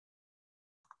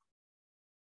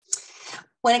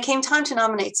When it came time to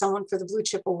nominate someone for the Blue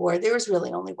Chip Award, there was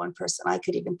really only one person I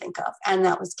could even think of, and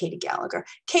that was Katie Gallagher.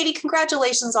 Katie,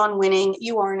 congratulations on winning.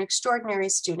 You are an extraordinary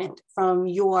student. From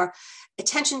your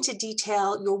attention to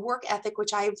detail, your work ethic,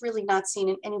 which I have really not seen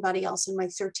in anybody else in my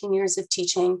 13 years of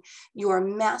teaching, your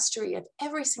mastery of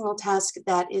every single task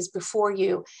that is before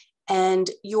you, and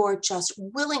your just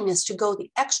willingness to go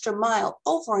the extra mile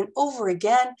over and over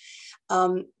again,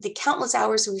 the countless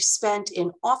hours we've spent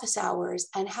in office hours,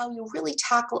 and how you really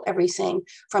tackle everything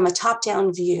from a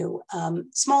top-down view,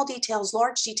 small details,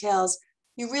 large details.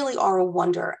 You really are a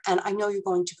wonder, and I know you're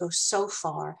going to go so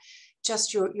far.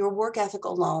 Just your work ethic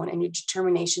alone and your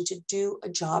determination to do a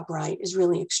job right is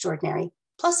really extraordinary.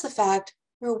 Plus the fact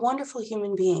you're a wonderful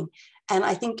human being. And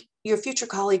I think your future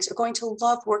colleagues are going to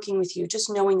love working with you,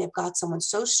 just knowing they've got someone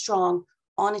so strong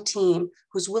on a team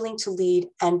who's willing to lead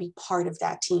and be part of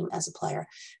that team as a player.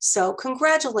 So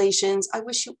congratulations. I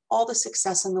wish you all the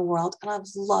success in the world, and I've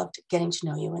loved getting to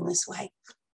know you in this way.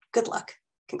 Good luck.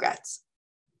 Congrats.